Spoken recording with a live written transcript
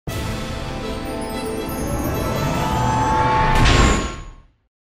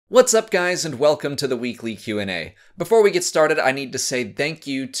What's up guys and welcome to the weekly Q&A. Before we get started, I need to say thank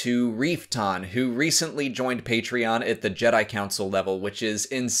you to Reefton, who recently joined Patreon at the Jedi Council level, which is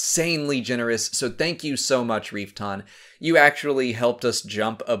insanely generous, so thank you so much Reefton. You actually helped us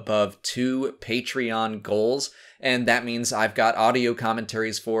jump above 2 Patreon goals, and that means I've got audio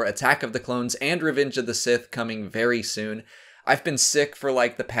commentaries for Attack of the Clones and Revenge of the Sith coming very soon. I've been sick for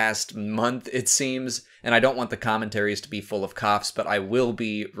like the past month, it seems, and I don't want the commentaries to be full of coughs, but I will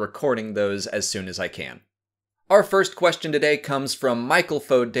be recording those as soon as I can. Our first question today comes from Michael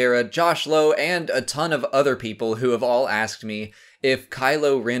Fodera, Josh Lowe, and a ton of other people who have all asked me if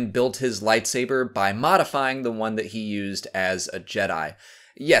Kylo Ren built his lightsaber by modifying the one that he used as a Jedi.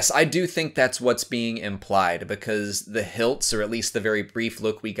 Yes, I do think that's what's being implied, because the hilts, or at least the very brief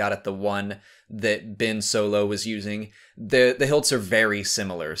look we got at the one that Ben Solo was using, the hilts are very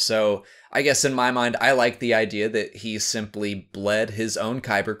similar. So I guess in my mind, I like the idea that he simply bled his own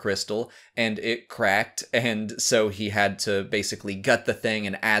kyber crystal and it cracked, and so he had to basically gut the thing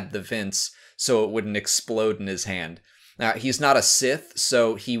and add the vents so it wouldn't explode in his hand. Now, he's not a Sith,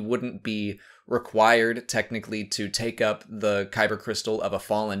 so he wouldn't be required technically to take up the kyber crystal of a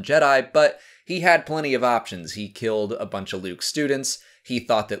fallen Jedi, but he had plenty of options. He killed a bunch of Luke's students. He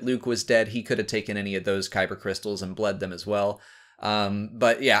thought that Luke was dead. He could have taken any of those kyber crystals and bled them as well.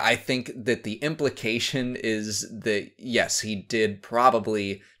 But yeah, I think that the implication is that, yes, he did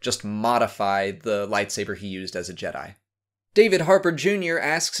probably just modify the lightsaber he used as a Jedi. David Harper Jr.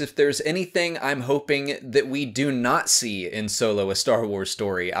 asks if there's anything I'm hoping that we do not see in Solo: A Star Wars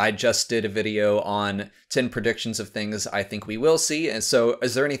Story. I just did a video on 10 predictions of things I think we will see, and so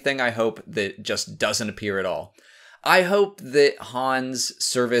is there anything I hope that just doesn't appear at all? I hope that Han's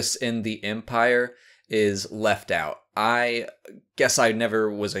service in the Empire is left out. I guess I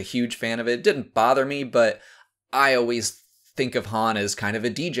never was a huge fan of it. It didn't bother me, but I always think of Han as kind of a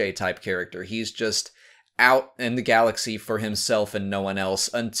DJ type character. He's just out in the galaxy for himself and no one else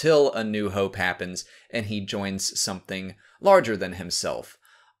until A New Hope happens and he joins something larger than himself.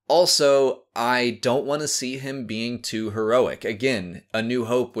 Also, I don't want to see him being too heroic. Again, A New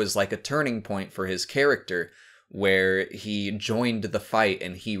Hope was like a turning point for his character, where he joined the fight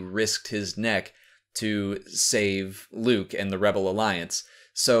and he risked his neck to save Luke and the Rebel Alliance.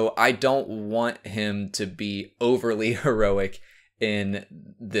 So I don't want him to be overly heroic in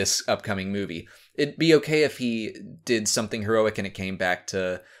this upcoming movie. It'd be okay if he did something heroic and it came back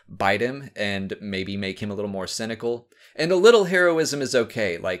to bite him and maybe make him a little more cynical. And a little heroism is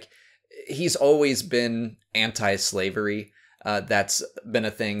okay. Like, he's always been anti-slavery. That's been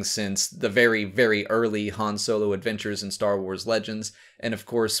a thing since the very, very early Han Solo adventures in Star Wars Legends. And of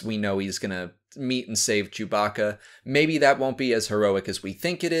course, we know he's gonna meet and save Chewbacca. Maybe that won't be as heroic as we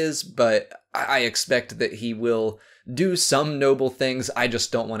think it is, but I expect that he will do some noble things. I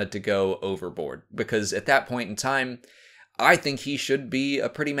just don't want it to go overboard, because at that point in time, I think he should be a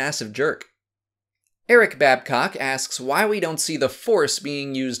pretty massive jerk. Eric Babcock asks why we don't see the Force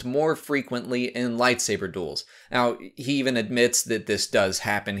being used more frequently in lightsaber duels. Now, he even admits that this does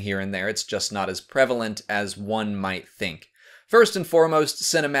happen here and there, it's just not as prevalent as one might think. First and foremost,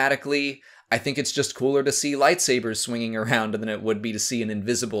 cinematically, I think it's just cooler to see lightsabers swinging around than it would be to see an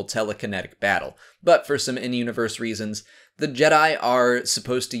invisible telekinetic battle. But for some in-universe reasons, the Jedi are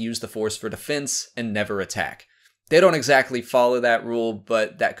supposed to use the Force for defense and never attack. They don't exactly follow that rule,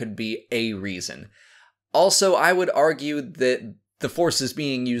 but that could be a reason. Also, I would argue that the Force is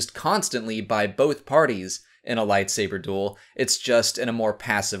being used constantly by both parties in a lightsaber duel. It's just in a more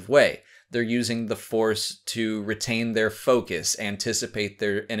passive way. They're using the Force to retain their focus, anticipate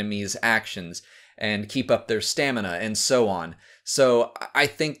their enemy's actions, and keep up their stamina, and so on. So I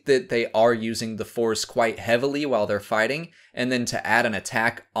think that they are using the Force quite heavily while they're fighting, and then to add an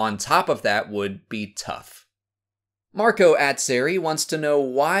attack on top of that would be tough. Marco Atseri wants to know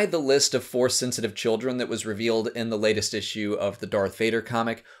why the list of Force-sensitive children that was revealed in the latest issue of the Darth Vader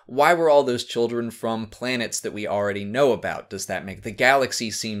comic, why were all those children from planets that we already know about? Does that make the galaxy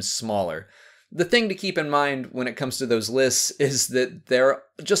seem smaller? The thing to keep in mind when it comes to those lists is that they're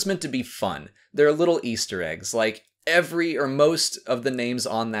just meant to be fun. They're little Easter eggs. Like, every or most of the names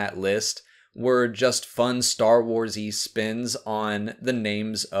on that list were just fun Star Wars-y spins on the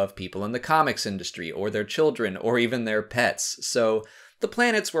names of people in the comics industry, or their children, or even their pets. So the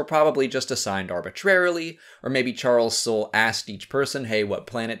planets were probably just assigned arbitrarily, or maybe Charles Soule asked each person, hey, what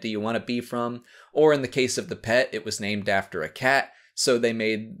planet do you want to be from? Or in the case of the pet, it was named after a cat, so they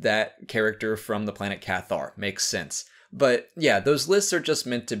made that character from the planet Cathar. Makes sense. But yeah, those lists are just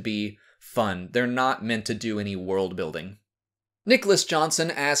meant to be fun. They're not meant to do any world building. Nicholas Johnson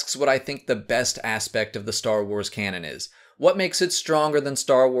asks what I think the best aspect of the Star Wars canon is. What makes it stronger than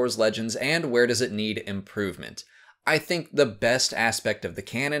Star Wars Legends, and where does it need improvement? I think the best aspect of the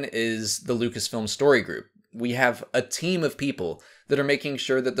canon is the Lucasfilm Story Group. We have a team of people that are making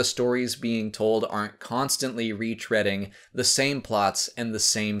sure that the stories being told aren't constantly retreading the same plots and the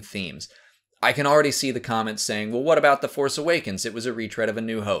same themes. I can already see the comments saying, well, what about The Force Awakens? It was a retread of A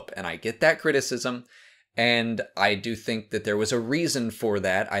New Hope. And I get that criticism, and I do think that there was a reason for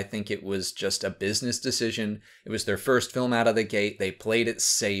that. I think it was just a business decision. It was their first film out of the gate. They played it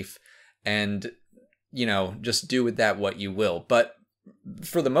safe, and, just do with that what you will. But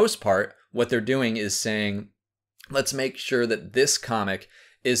for the most part, what they're doing is saying, let's make sure that this comic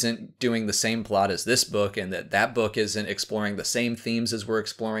isn't doing the same plot as this book, and that book isn't exploring the same themes as we're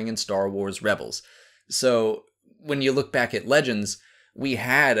exploring in Star Wars Rebels. So when you look back at Legends, we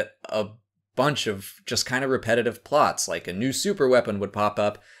had a bunch of just kind of repetitive plots, like a new super weapon would pop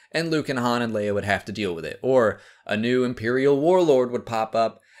up and Luke and Han and Leia would have to deal with it, or a new Imperial warlord would pop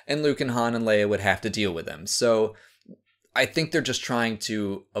up and Luke and Han and Leia would have to deal with them. So I think they're just trying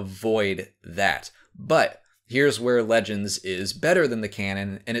to avoid that. But here's where Legends is better than the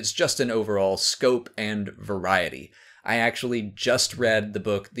canon, and it's just an overall scope and variety. I actually just read the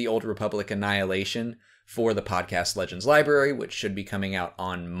book The Old Republic Annihilation for the podcast Legends Library, which should be coming out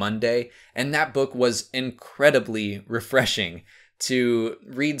on Monday, and that book was incredibly refreshing to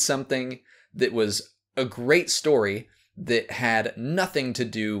read something that was a great story that had nothing to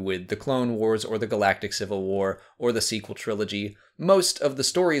do with the Clone Wars or the Galactic Civil War or the sequel trilogy. Most of the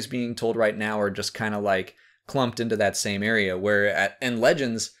stories being told right now are just kind of like clumped into that same area, where in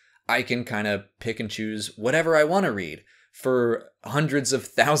Legends, I can kind of pick and choose whatever I want to read for hundreds of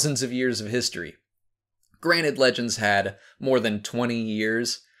thousands of years of history. Granted, Legends had more than 20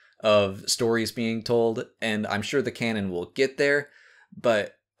 years of stories being told, and I'm sure the canon will get there,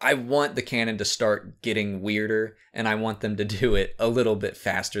 but I want the canon to start getting weirder, and I want them to do it a little bit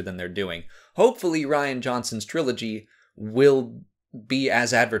faster than they're doing. Hopefully, Rian Johnson's trilogy will be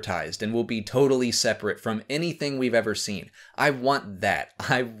as advertised and will be totally separate from anything we've ever seen. I want that.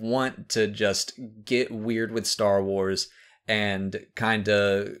 I want to just get weird with Star Wars and kind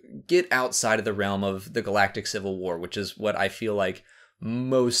of get outside of the realm of the Galactic Civil War, which is what I feel like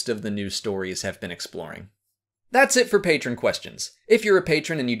most of the new stories have been exploring. That's it for patron questions. If you're a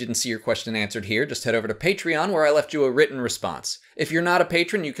patron and you didn't see your question answered here, just head over to Patreon, where I left you a written response. If you're not a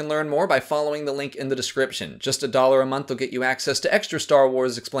patron, you can learn more by following the link in the description. Just $1 a month will get you access to extra Star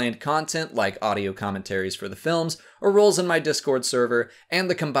Wars explained content, like audio commentaries for the films, or roles in my Discord server, and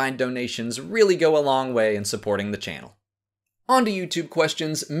the combined donations really go a long way in supporting the channel. On to YouTube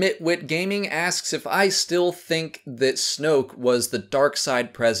questions. Mitwit Gaming asks if I still think that Snoke was the dark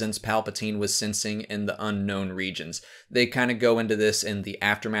side presence Palpatine was sensing in the unknown regions. They kind of go into this in the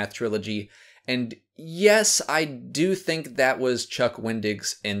Aftermath trilogy, and yes, I do think that was Chuck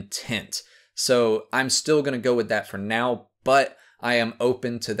Wendig's intent. So I'm still going to go with that for now, but I am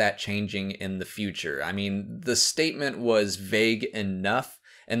open to that changing in the future. I mean, the statement was vague enough,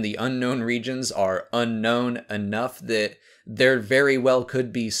 and the unknown regions are unknown enough that there very well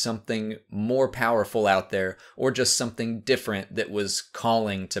could be something more powerful out there, or just something different that was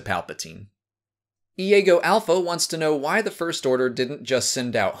calling to Palpatine. Iego Alpha wants to know why the First Order didn't just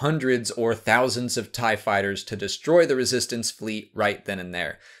send out hundreds or thousands of TIE fighters to destroy the Resistance fleet right then and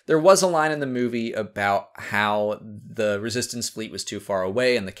there. There was a line in the movie about how the Resistance fleet was too far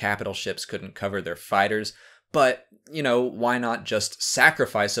away and the capital ships couldn't cover their fighters. But, why not just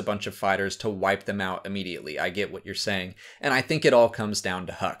sacrifice a bunch of fighters to wipe them out immediately? I get what you're saying. And I think it all comes down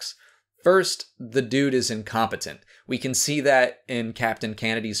to Hux. First, the dude is incompetent. We can see that in Captain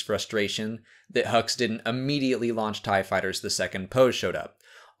Kennedy's frustration that Hux didn't immediately launch TIE fighters the second Poe showed up.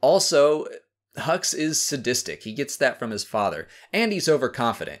 Also, Hux is sadistic. He gets that from his father. And he's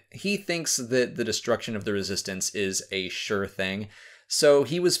overconfident. He thinks that the destruction of the Resistance is a sure thing. So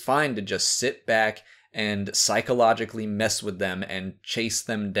he was fine to just sit back and psychologically mess with them and chase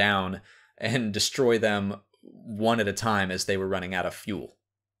them down and destroy them one at a time as they were running out of fuel.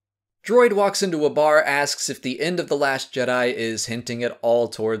 Droid walks into a bar, asks if the end of The Last Jedi is hinting at all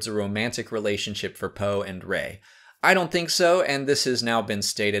towards a romantic relationship for Poe and Rey. I don't think so, and this has now been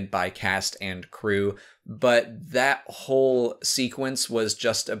stated by cast and crew, but that whole sequence was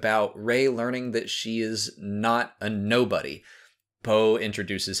just about Rey learning that she is not a nobody. Poe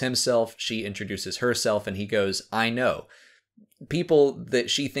introduces himself, she introduces herself, and he goes, I know. People that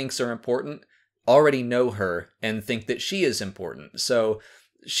she thinks are important already know her and think that she is important. So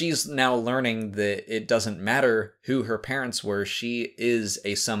she's now learning that it doesn't matter who her parents were, she is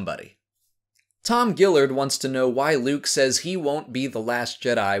a somebody. Tom Gillard wants to know why Luke says he won't be the last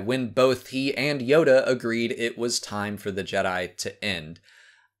Jedi when both he and Yoda agreed it was time for the Jedi to end.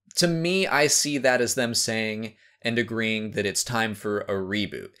 To me, I see that as them saying and agreeing that it's time for a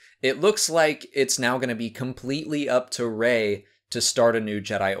reboot. It looks like it's now going to be completely up to Rey to start a new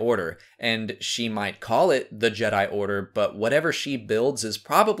Jedi Order, and she might call it the Jedi Order, but whatever she builds is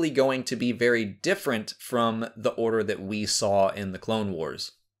probably going to be very different from the order that we saw in the Clone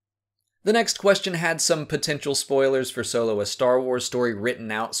Wars. The next question had some potential spoilers for Solo: A Star Wars Story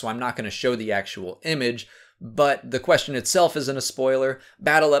written out, so I'm not going to show the actual image, but the question itself isn't a spoiler.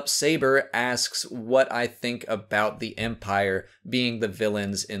 Battle Up Saber asks what I think about the Empire being the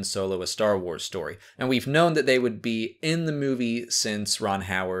villains in Solo: A Star Wars Story. And we've known that they would be in the movie since Ron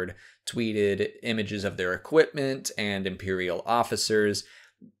Howard tweeted images of their equipment and Imperial officers.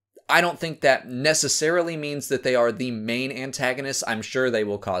 I don't think that necessarily means that they are the main antagonists. I'm sure they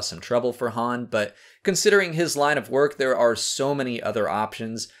will cause some trouble for Han, but considering his line of work, there are so many other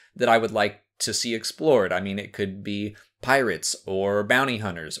options that I would like to see explored. I mean, it could be pirates or bounty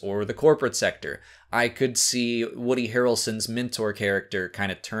hunters or the corporate sector. I could see Woody Harrelson's mentor character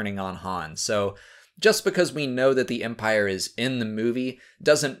kind of turning on Han. So just because we know that the Empire is in the movie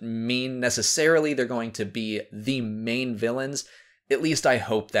doesn't mean necessarily they're going to be the main villains. At least I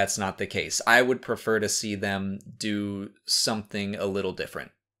hope that's not the case. I would prefer to see them do something a little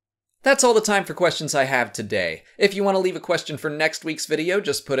different. That's all the time for questions I have today. If you want to leave a question for next week's video,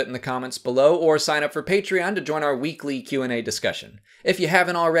 just put it in the comments below or sign up for Patreon to join our weekly Q&A discussion. If you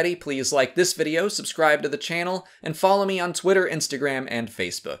haven't already, please like this video, subscribe to the channel, and follow me on Twitter, Instagram, and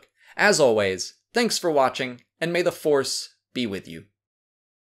Facebook. As always, thanks for watching, and may the Force be with you.